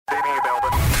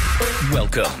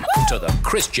Welcome to the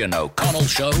Christian O'Connell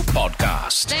Show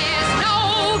podcast. There's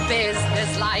no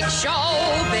business like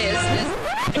show business.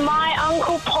 My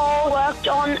Uncle Paul worked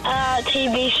on a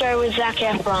TV show with Zac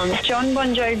Efron. John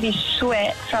Bon Jovi's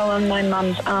sweat fell on my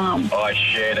mum's arm. I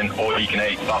shared an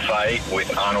all-you-can-eat buffet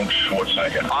with Arnold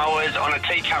Schwarzenegger. I was on a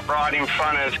teacup ride in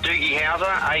front of Doogie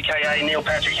Howser, a.k.a. Neil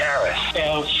Patrick Harris.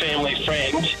 Our family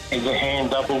friend is a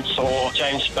hand double for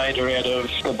James Spader out of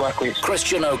The Blacklist.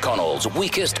 Christian O'Connell's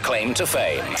weakest claim to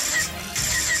fame.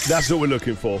 That's what we're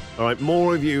looking for. All right,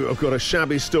 more of you have got a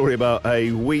shabby story about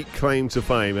a weak claim to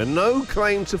fame. And no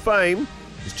claim to fame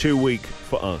is too weak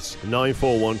for us.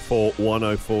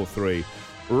 94141043.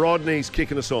 Rodney's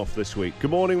kicking us off this week.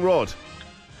 Good morning, Rod.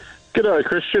 G'day,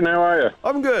 Christian. How are you?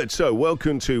 I'm good. So,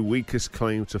 welcome to Weakest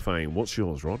Claim to Fame. What's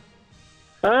yours, Rod?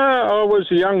 I was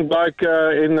a young bloke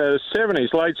in the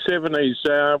 70s, late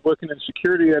 70s, working in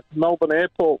security at Melbourne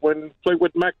Airport when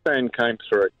Fleetwood Mac band came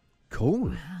through. Cool.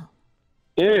 Wow.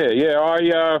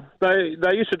 Yeah.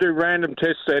 They used to do random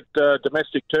tests at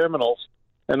domestic terminals,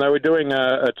 and they were doing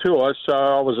a tour, so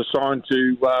I was assigned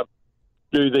to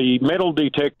do the metal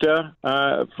detector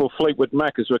for Fleetwood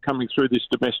Mac as we're coming through this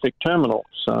domestic terminal.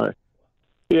 So,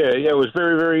 yeah, it was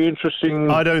very, very interesting.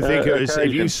 I don't think it was. If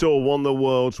occasion. you saw one of the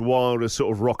world's wildest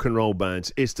sort of rock and roll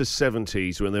bands, it's the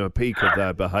 70s when they were peak of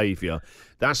their behaviour.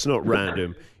 That's not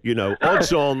random. You know,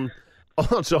 odds on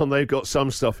they've got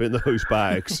some stuff in those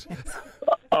bags.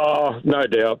 Oh, no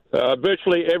doubt.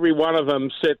 Virtually every one of them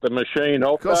set the machine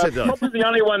off. Of course it does. Probably the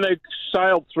only one that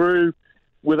sailed through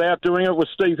without doing it was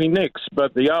Stevie Nicks,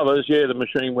 but the others, the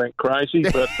machine went crazy.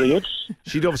 But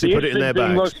She'd obviously put it in their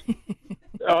bags.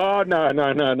 Oh, no.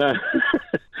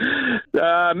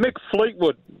 Mick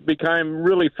Fleetwood became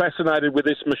really fascinated with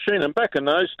this machine, and back in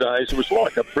those days, it was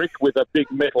like a brick with a big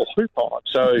metal hoop on it.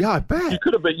 So Yeah, I bet. you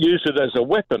could have used it as a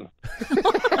weapon.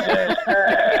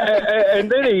 And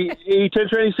then he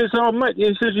turns around and he says, "Oh, mate,"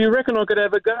 he says, "you reckon I could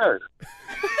have a go?"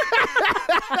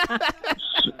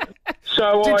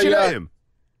 So Did you let him?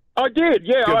 I did,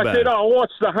 yeah. Good I man. said, "Oh,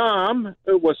 what's the harm?"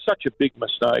 It was such a big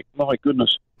mistake. My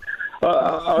goodness.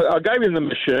 I gave him the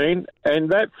machine, and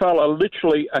that fella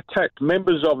literally attacked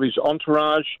members of his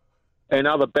entourage and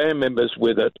other band members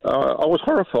with it. I was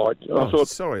horrified. I thought,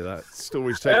 sorry, that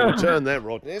story's taking a turn there,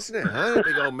 Rodney, isn't it? Huh?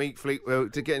 Big old meat fleet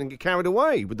to get carried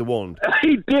away with the wand.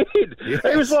 he did. Yes.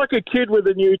 He was like a kid with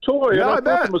a new toy. Yeah, and I thought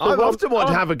bet. to myself, I often want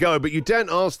to have a go, but you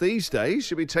don't ask these days.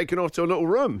 Should be taken off to a little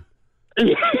room.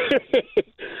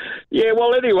 Yeah,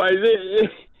 well, anyway,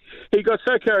 he got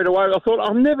so carried away, I thought,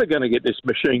 I'm never going to get this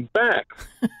machine back.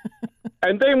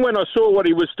 And then when I saw what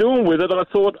he was doing with it, I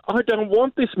thought, I don't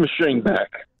want this machine back.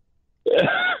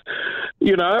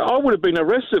 I would have been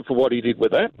arrested for what he did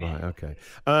with that. Right, okay.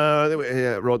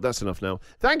 Yeah, Rod, that's enough now.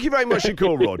 Thank you very much for your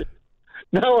call, Rod.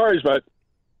 No worries, mate.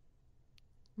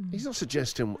 He's not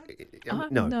suggesting...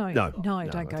 No, don't go I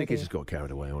think there. he just got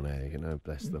carried away on air,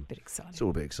 bless them. Bit exciting. It's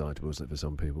all a bit excitable, isn't it, for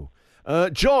some people?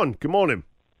 John, good morning.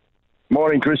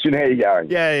 Morning, Christian. How you going?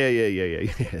 Yeah,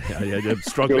 I'm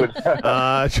struggling. All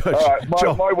right,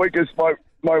 John. my weakest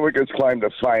claim to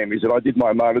fame is that I did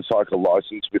my motorcycle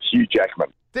licence with Hugh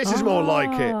Jackman. This is more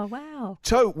like it. Oh, wow.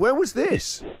 So, where was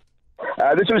this?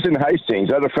 This was in Hastings.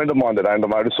 I had a friend of mine that owned a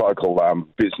motorcycle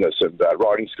business and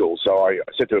riding school. So I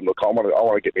said to him, look, I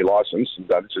want to get my licence. And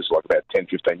this is like about 10,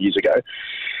 15 years ago.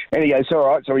 And he goes, all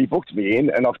right. So he booked me in,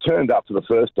 and I've turned up for the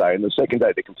first day. And the second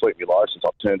day to complete my licence,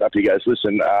 I've turned up. He goes,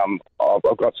 listen,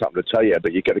 I've got something to tell you,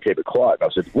 but you've got to keep it quiet.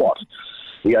 And I said, what?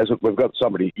 He goes, look, we've got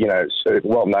somebody,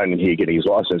 well-known in here getting his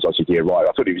licence. I said, yeah, right.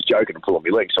 I thought he was joking and pulling my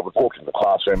leg. So we walked into the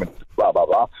classroom and blah, blah,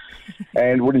 blah.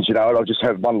 And wouldn't you know it, I just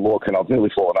had one look and I've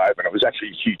nearly fallen over, and it was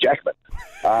actually Hugh Jackman.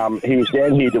 He was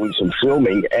down here doing some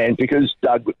filming, and because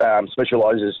Doug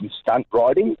specialises in stunt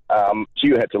riding,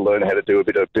 Hugh had to learn how to do a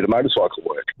bit of motorcycle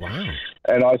work. Wow.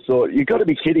 And I thought, you've got to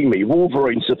be kidding me.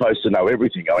 Wolverine's supposed to know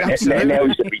everything. Now he's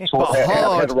going to be taught But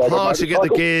how to ride a hard to get the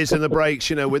motorcycle. gears and the brakes,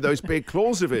 with those big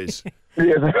claws of his.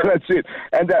 Yeah, that's it.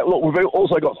 And look, we've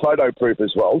also got photo proof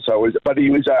as well. But he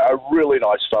was a really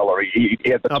nice fella. He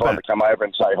had the time to come over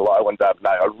and say hello, and a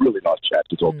really nice chap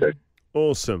to talk to.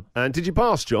 Awesome. And did you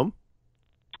pass, John?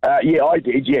 Yeah, I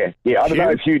did. Yeah. I don't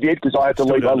know if you did, because I had to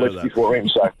Still leave my don't know list that. before him.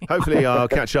 So Hopefully I'll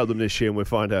catch up with them this year and we'll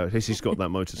find out if he's got that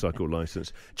motorcycle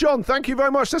licence. John, thank you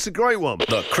very much. That's a great one.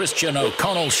 The Christian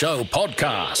O'Connell Show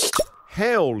podcast.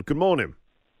 Hell, good morning.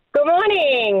 Good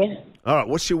morning. All right,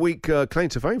 what's your weak claim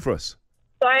to fame for us?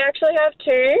 So I actually have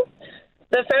two.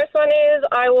 The first one is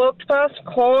I walked past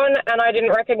Korn and I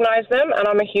didn't recognise them, and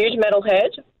I'm a huge metalhead.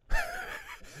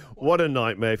 What a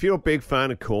nightmare. If you're a big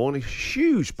fan of Korn, a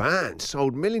huge band,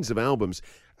 sold millions of albums.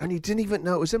 And you didn't even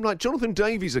know it was him. Like Jonathan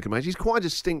Davies, I can imagine. He's quite a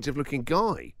distinctive-looking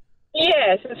guy.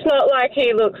 Yes, it's not like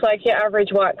he looks like your average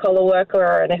white-collar worker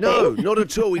or anything. No, not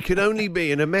at all. He could only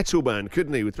be in a metal band,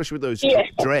 couldn't he? Especially with those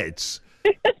dreads.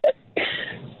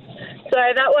 So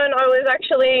that one,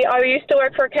 I used to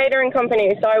work for a catering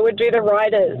company, so I would do the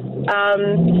riders.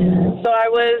 So I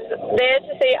was there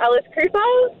to see Alice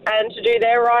Cooper and to do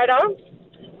their rider.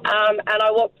 And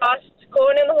I walked past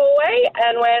Korn in the hallway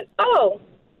and went, oh,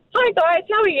 hi guys,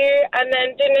 how are you? And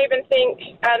then didn't even think,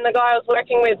 and the guy I was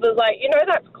working with was like,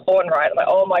 that's Korn, right? I'm like,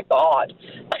 oh my God.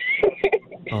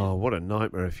 Oh, what a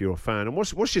nightmare if you're a fan. And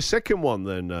what's your second one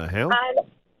then, Hal? And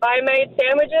I made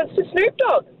sandwiches for Snoop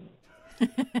Dogg.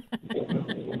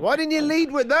 Why didn't you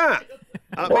lead with that?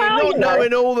 I mean,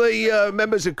 knowing all the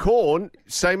members of Korn,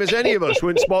 same as any of us,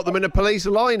 wouldn't spot them in a police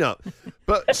lineup.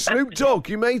 But Snoop Dogg,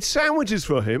 you made sandwiches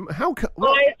for him.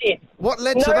 I did. What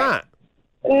led to that?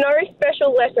 No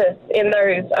special lettuce in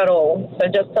those at all. So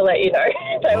just to let you know,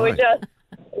 they were just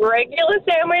regular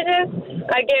sandwiches.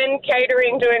 Again,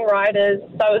 catering, doing riders.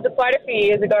 So it was quite a few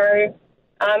years ago.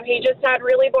 He just had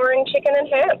really boring chicken and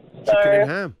ham. Chicken and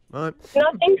ham, right?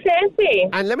 Nothing fancy.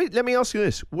 And let me ask you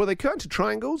this: were they cut into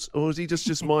triangles, or was he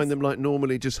just mind them like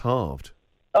normally, just halved?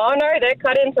 Oh no, they're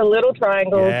cut into little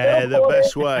triangles. Yeah, the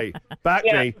best way.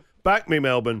 Back me,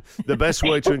 Melbourne. The best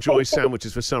way to enjoy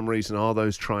sandwiches for some reason are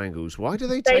those triangles. Why do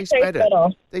they taste better?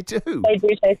 They do. They do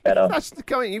taste better. That's the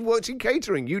kind. You worked in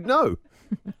catering, you'd know.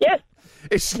 Yes.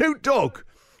 It's Snoop Dogg.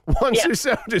 Once the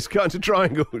sandwiches cut into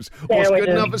triangles. What's good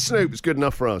enough for Snoop is good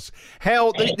enough for us.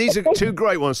 Hal, these are two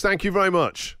great ones. Thank you very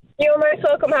much. You're most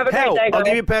welcome. Have a great day, guys. I'll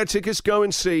give you a pair of tickets. Go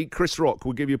and see Chris Rock.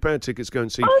 We'll give you a pair of tickets. Go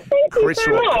and see Chris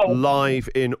Rock live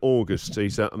in August.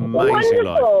 He's amazing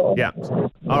live. Yeah.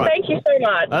 All right. Thank you so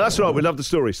much. That's right. We love the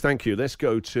stories. Thank you. Let's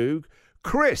go to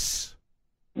Chris.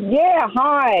 Yeah,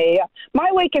 hi.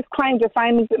 My weakest claim to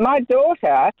fame is that my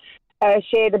daughter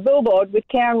shared a billboard with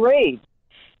Keanu Reeves.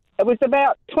 It was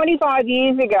about 25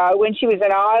 years ago when she was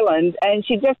in Ireland, and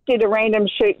she just did a random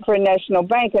shoot for a national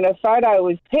bank, and a photo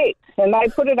was picked, and they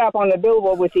put it up on the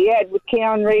billboard with the ad with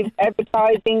Keanu Reeves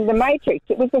advertising The Matrix.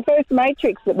 It was the first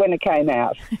Matrix when it came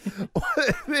out.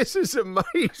 This is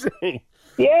amazing.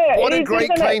 Yeah. What a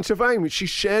great claim to fame. She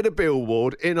shared a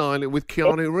billboard in Ireland with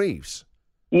Keanu Reeves.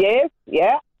 Yes,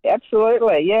 yeah.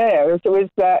 Absolutely, yeah. It was.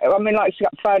 She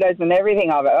got photos and everything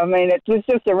of it. I mean, it was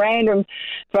just a random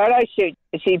photo shoot.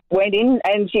 She went in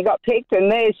and she got picked,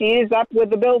 and there she is up with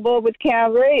the billboard with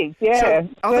Keanu Reeves. Yeah.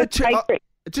 So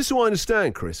just so I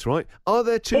understand, Chris, right? Are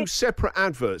there two separate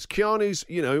adverts? Keanu's,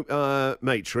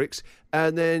 Matrix,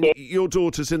 and then your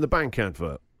daughter's in the bank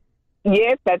advert.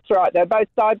 Yes, that's right. They're both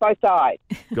side by side.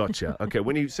 Gotcha. Okay.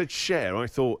 When you said share, I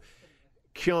thought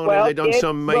Keanu, they'd done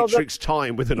some Matrix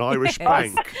time with an Irish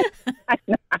bank.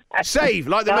 Save,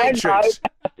 like the Matrix.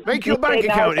 Make your bank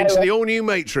account into the all-new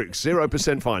Matrix,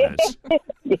 0% finance.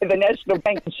 Yeah, the National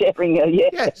Bank is sharing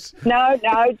Yes. No,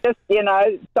 just,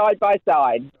 side by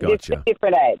side. Gotcha. It's a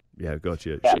different ad. Yeah,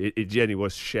 gotcha. Yeah. Jenny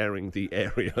was sharing the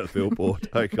area billboard.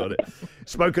 I got it.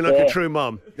 Spoken like a true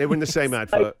mum. They were in the same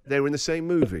advert. They were in the same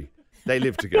movie. They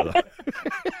live together.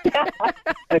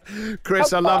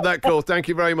 Chris, I love that call. Thank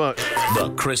you very much.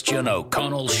 The Christian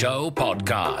O'Connell Show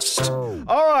podcast.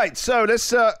 All right, so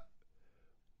let's...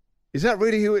 is that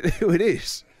really who it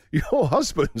is? Your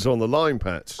husband's on the line,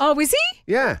 Pat. Oh, is he?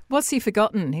 Yeah. What's he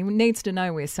forgotten? He needs to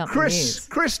know where something is.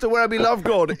 Chris, the Where We Love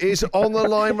God, is on the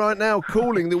line right now,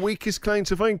 calling the weakest claim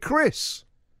to fame. Chris.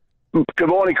 Good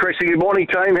morning, Chrissy. Good morning,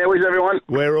 team. How is everyone?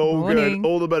 We're all good.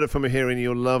 All the better from hearing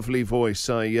your lovely voice.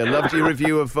 I loved your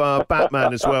review of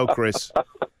Batman as well, Chris.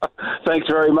 Thanks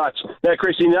very much. Now,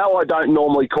 Chris, I don't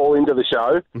normally call into the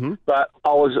show, but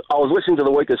I was listening to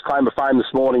the weakest claim of fame this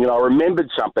morning, and I remembered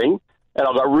something, and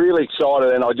I got really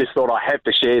excited, and I just thought I have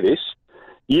to share this.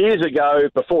 Years ago,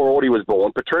 before Audie was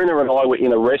born, Patrina and I were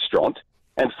in a restaurant,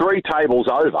 and 3 tables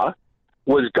over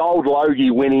was Gold Logie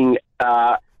winning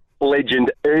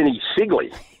legend Ernie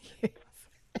Sigley.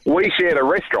 We shared a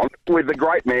restaurant with the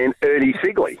great man Ernie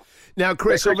Sigley. Now,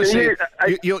 Chris, obviously,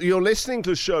 you're listening to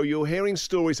the show, you're hearing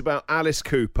stories about Alice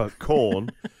Cooper,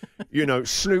 Korn,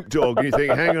 Snoop Dogg, and you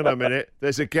think, hang on a minute,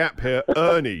 there's a gap here,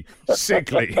 Ernie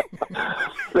Sigley.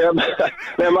 Now,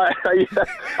 mate,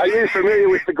 are you familiar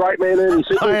with the great man Ernie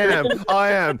Sigley? I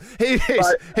am.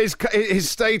 His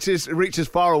status reaches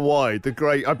far and wide, the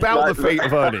great, about the feet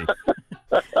of Ernie.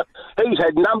 He's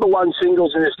had #1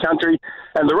 singles in this country,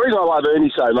 and the reason I love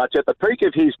Ernie so much, at the peak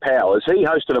of his powers, he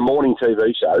hosted a morning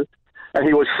TV show, and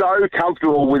he was so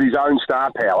comfortable with his own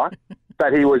star power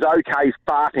that he was okay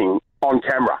farting on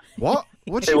camera. What?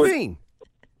 What do you mean?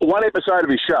 One episode of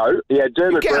his show, he had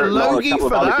Dermot Brereton on a couple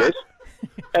of other guests.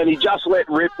 and he just let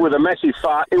rip with a massive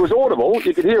fart. It was audible.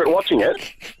 You could hear it watching it.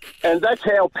 And that's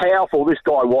how powerful this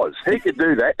guy was. He could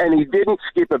do that, and he didn't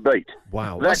skip a beat.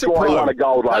 Wow. That's why he won a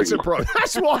gold logie. That's a pro.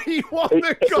 That's why he won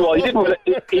the gold. Well,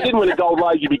 he didn't win a gold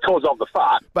logie because of the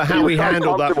fart. But how he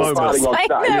handled that moment. Say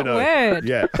that word.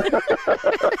 Yeah.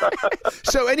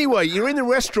 So anyway, you're in the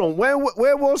restaurant. Where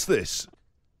was this?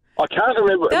 I can't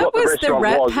remember That what the was the restaurant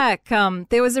Rat was. Pack.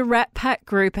 There was a Rat Pack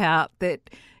group out that,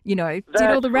 did all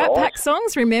That's the Rat right. Pack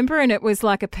songs, remember? And it was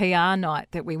like a PR night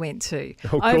that we went to. Of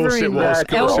course over it in was. Of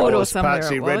course it Elwood or was, somewhere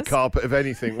Patsy, it red was. carpet of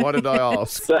anything. Why did I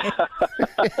ask? And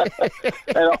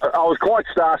I was quite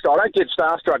starstruck. I don't get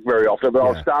starstruck very often, but I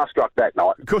was starstruck that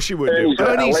night. Of course you would do. Ernie's a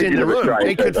Ernie's in legend the of room. Australia,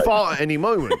 He could so- fart at any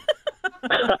moment.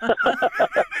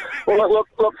 Well, look,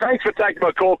 thanks for taking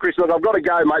my call, Chris. Look, I've got to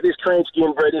go, mate. This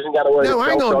transkin bread isn't going to work. No,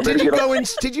 hang itself, so I on. better Did you get go on. in?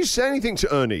 Did you say anything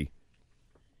to Ernie?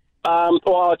 Well,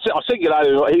 I said,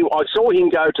 I saw him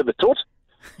go to the toot,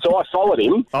 so I followed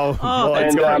him. Oh, my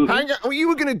and, God. um, Hang on. Oh, you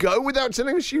were going to go without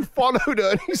telling us you followed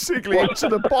Ernie Sigley into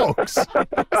the box.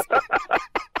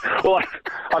 Well,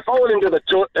 I followed him to the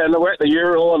toot, and we're at the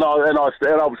urinal, and I was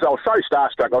so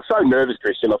starstruck. I was so nervous,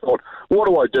 Christian. I thought, what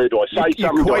do I do? Do I say You're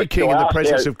something? quaking in the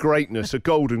presence how, of greatness, a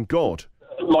golden god.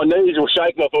 My knees were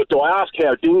shaking. I thought, do I ask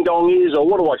how ding dong is, or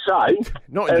what do I say?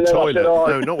 Not in And the then I toilet. said, oh,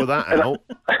 No, not with that and out.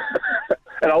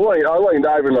 And I leaned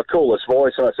over in my coolest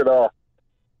voice, and I said, "Oh,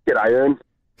 g'day, Ern."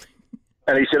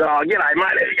 And he said, "Oh, g'day,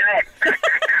 mate."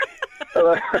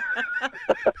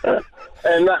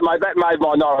 And that made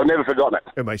my night. I've never forgotten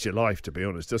it. It makes your life, to be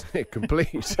honest, doesn't it?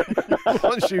 Complete.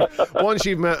 once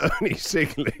you've met Ernie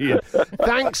Sigley.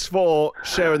 Thanks for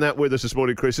sharing that with us this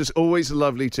morning, Chris. It's always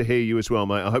lovely to hear you as well,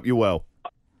 mate. I hope you're well.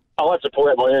 I'll have to pull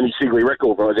out my Ernie Sigley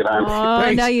record when I get home. Oh,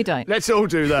 Please, no, you don't. Let's all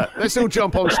do that. Let's all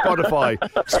jump on Spotify.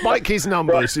 Spike his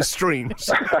numbers, his streams.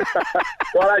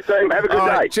 Right, team. Have a good All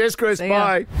day. right, cheers, Chris. See ya.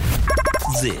 Bye.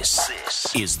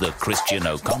 This is the Christian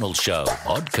O'Connell Show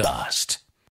podcast.